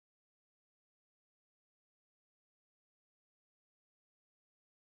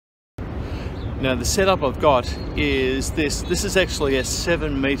Now the setup I've got is this. This is actually a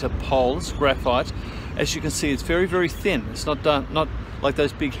 7-meter pole. It's graphite. As you can see, it's very, very thin. It's not like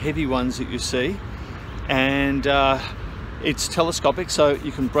those big heavy ones that you see. And it's telescopic, so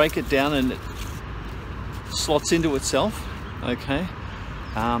you can break it down and it slots into itself. Okay.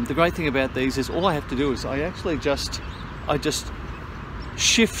 The great thing about these is all I have to do is I just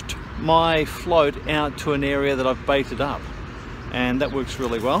shift my float out to an area that I've baited up, and that works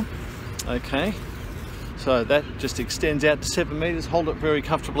really well. Okay, so that just extends out to 7 meters. Hold it very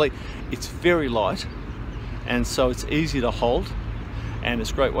comfortably. It's very light, and so it's easy to hold, and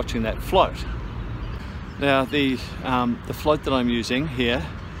it's great watching that float. Now the float that I'm using here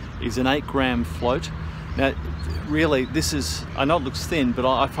is an 8-gram float. Now really, this is, I know it looks thin, but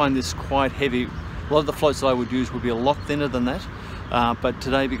I find this quite heavy. A lot of the floats that I would use would be a lot thinner than that, but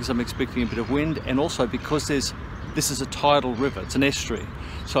today, because I'm expecting a bit of wind, and also because this is a tidal river, it's an estuary,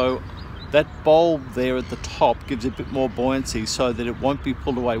 so that bulb there at the top gives a bit more buoyancy so that it won't be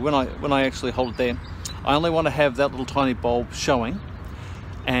pulled away. When I actually hold it there, I only want to have that little tiny bulb showing,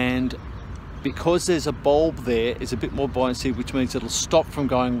 and because there's a bulb there, it's a bit more buoyancy, which means it'll stop from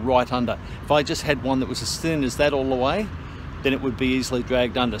going right under. If I just had one that was as thin as that all the way, then it would be easily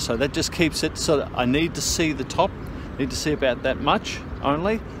dragged under. So that just keeps it, so that I need to see the top, need to see about that much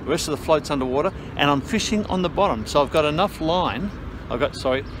only. The rest of the float's underwater, and I'm fishing on the bottom. So I've got enough line,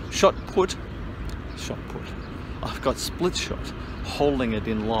 shot put. I've got split shot, holding it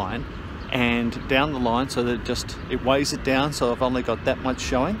in line and down the line so that it weighs it down, so I've only got that much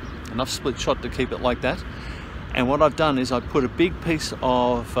showing. Enough split shot to keep it like that. And what I've done is I put a big piece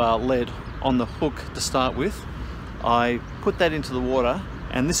of lead on the hook to start with. I put that into the water,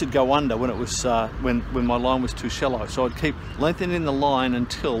 and this would go under when it was when my line was too shallow. So I'd keep lengthening the line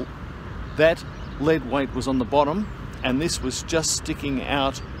until that lead weight was on the bottom, and this was just sticking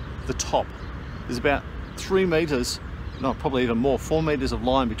out the top. There's about 3 meters, no, probably even more, 4 meters of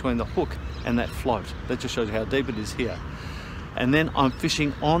line between the hook and that float. That just shows you how deep it is here. And then I'm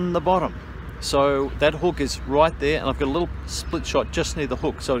fishing on the bottom. So that hook is right there, and I've got a little split shot just near the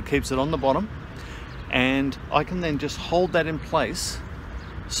hook, so it keeps it on the bottom. And I can then just hold that in place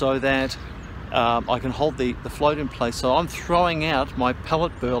so that I can hold the float in place. So I'm throwing out my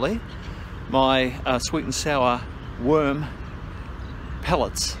pellet burley, my sweet and sour worm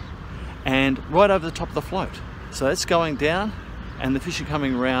pellets, and right over the top of the float. So that's going down, and the fish are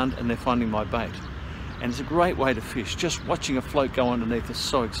coming around and they're finding my bait. And it's a great way to fish. Just watching a float go underneath is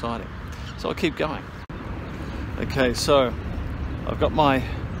so exciting. So I'll keep going. Okay, so I've got my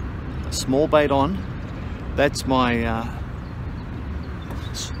small bait on. That's my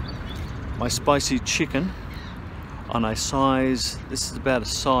my spicy chicken on a size, this is about a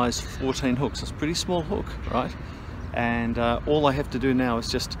size 14 hook. So it's a pretty small hook, right? And all I have to do now is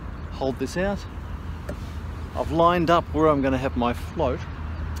just hold this out. I've lined up where I'm going to have my float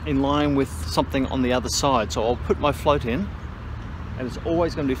in line with something on the other side. So I'll put my float in, and it's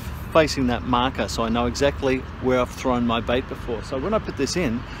always going to be facing that marker, so I know exactly where I've thrown my bait before. So when I put this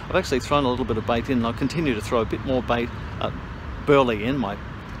in, I've actually thrown a little bit of bait in, and I'll continue to throw a bit more bait, burley in, my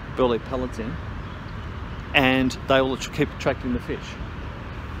burley pellets in, and they will keep attracting the fish.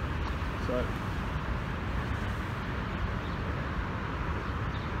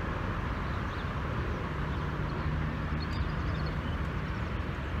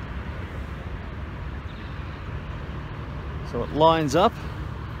 So it lines up,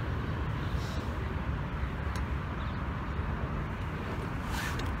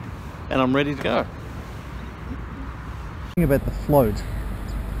 and I'm ready to go. The thing about the float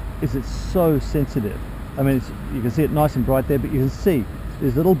is it's so sensitive. I mean, you can see it nice and bright there, but you can see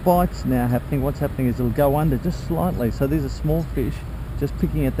there's little bites now happening. What's happening is it'll go under just slightly. So these are small fish just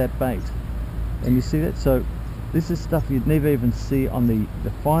picking at that bait, and you see that. So this is stuff you'd never even see on the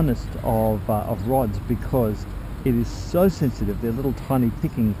finest of rods, because it is so sensitive. They're little tiny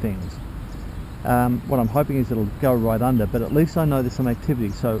picking things. What I'm hoping is it'll go right under, but at least I know there's some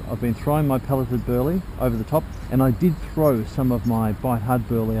activity. So I've been throwing my pelleted burley over the top, and I did throw some of my bite hard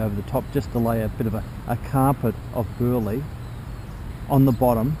burley over the top just to lay a bit of a carpet of burley on the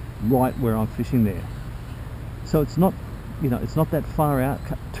bottom, right where I'm fishing there. So it's not, it's not that far out,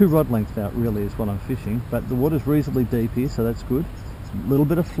 2 rod lengths out really is what I'm fishing, but the water's reasonably deep here, so that's good. A little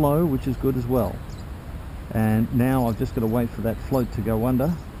bit of flow, which is good as well. And now I've just got to wait for that float to go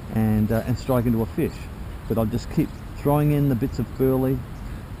under and strike into a fish. But I'll just keep throwing in the bits of burley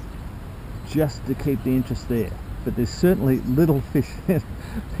just to keep the interest there. But there's certainly little fish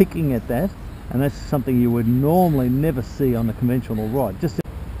picking at that, and that's something you would normally never see on a conventional rod.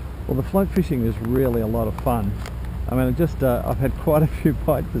 Well, the float fishing is really a lot of fun. I mean, I've had quite a few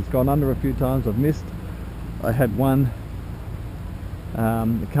bites. It's gone under a few times. I've missed. I had one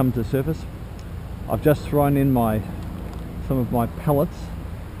come to the surface. I've just thrown in some of my pellets.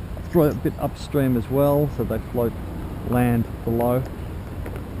 I throw it a bit upstream as well, so they land below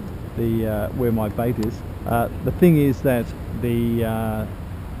where my bait is. The thing is that the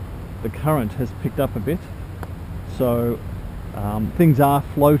current has picked up a bit, so things are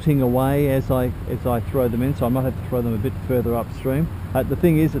floating away as I throw them in, so I might have to throw them a bit further upstream. The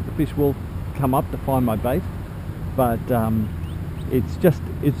thing is that the fish will come up to find my bait, but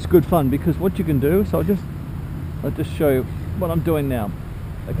it's good fun, because what you can do, so I'll just show you what I'm doing now.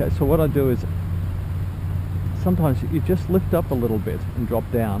 Okay, so what I do is sometimes you just lift up a little bit and drop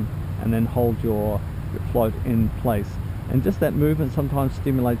down and then hold your float in place, and just that movement sometimes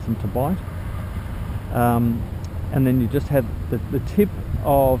stimulates them to bite. And then you just have the tip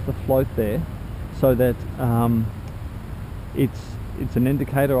of the float there, so that it's an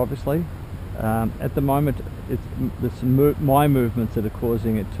indicator, obviously. At the moment it's my movements that are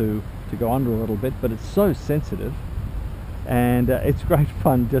causing it to go under a little bit, but it's so sensitive, and it's great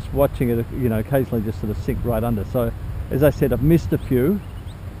fun just watching it, you know, occasionally just sort of sink right under. So as I said, I've missed a few,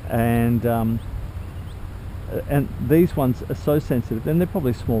 and these ones are so sensitive, and they're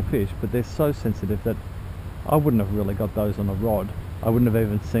probably small fish, but they're so sensitive that I wouldn't have really got those on a rod. I wouldn't have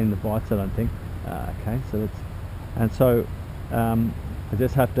even seen the bites, I don't think. Okay, so that's, and so you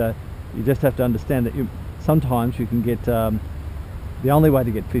just have to understand that sometimes you can get, the only way to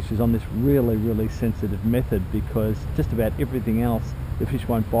get fish is on this really sensitive method, because just about everything else the fish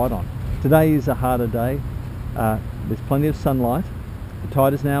won't bite on. Today is a harder day. There's plenty of sunlight. The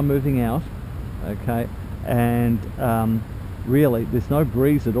tide is now moving out, okay, and really there's no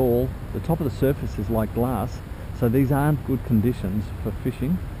breeze at all. The top of the surface is like glass, so these aren't good conditions for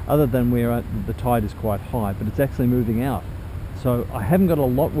fishing, other than where the tide is quite high, but it's actually moving out. So I haven't got a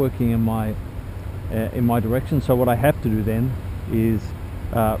lot working in my direction, so what I have to do then is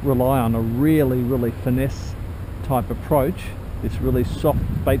rely on a really finesse type approach, this really soft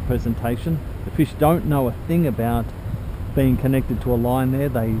bait presentation. The fish don't know a thing about being connected to a line there.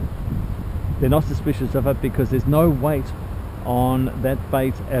 They're not suspicious of it, because there's no weight on that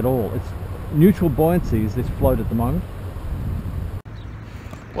bait at all. It's neutral buoyancy is this float at the moment.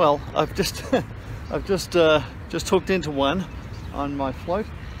 Well, I've just hooked into one on my float.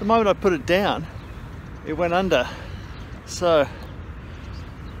 The moment I put it down, it went under. So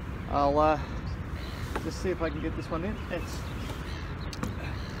I'll just see if I can get this one in.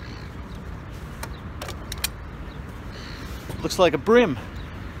 Looks like a brim.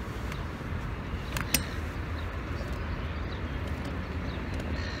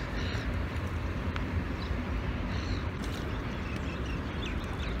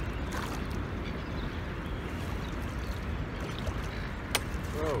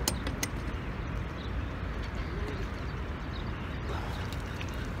 Whoa.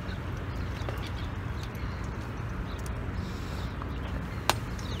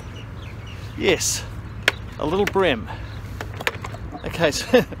 Yes, a little brim. Okay,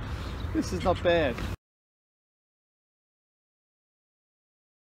 so this is not bad.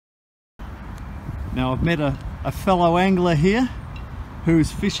 Now I've met a fellow angler here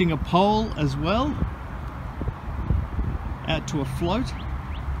who's fishing a pole as well, out to a float,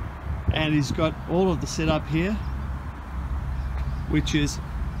 and he's got all of the setup here, which is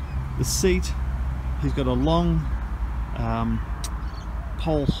the seat. He's got a long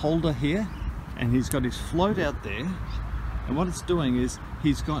pole holder here, and he's got his float out there, and what it's doing is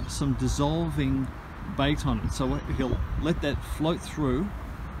he's got some dissolving bait on it, so he'll let that float through,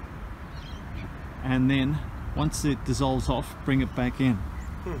 and then once it dissolves off, bring it back in.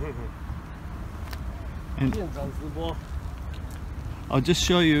 And I'll just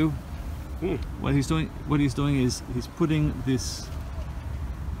show you what he's doing. What he's doing is he's putting this,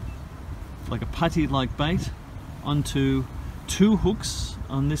 like a putty like bait, onto 2 hooks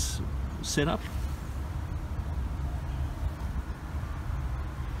on this setup,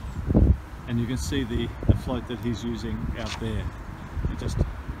 and you can see the float that he's using out there. He just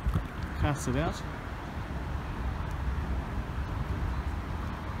casts it out,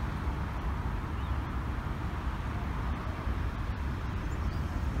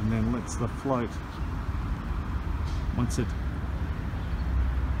 and then lets the float, once it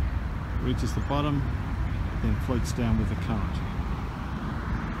reaches the bottom, then floats down with the current.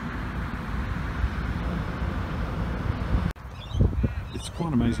 It's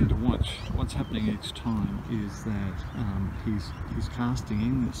quite amazing to watch. What's happening each time is that he's casting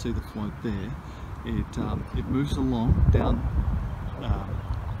in. You see the float there. It moves along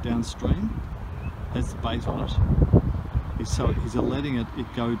downstream, has the bait on it. He's letting it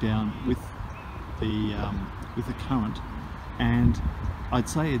go down with the current, and I'd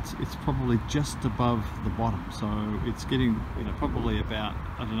say it's probably just above the bottom, so it's getting, you know, probably about,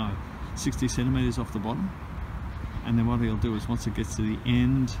 I don't know, 60 centimeters off the bottom. And then what he'll do is, once it gets to the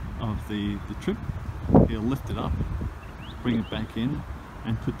end of the trip, he'll lift it up, bring it back in,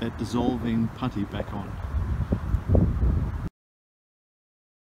 and put that dissolving putty back on.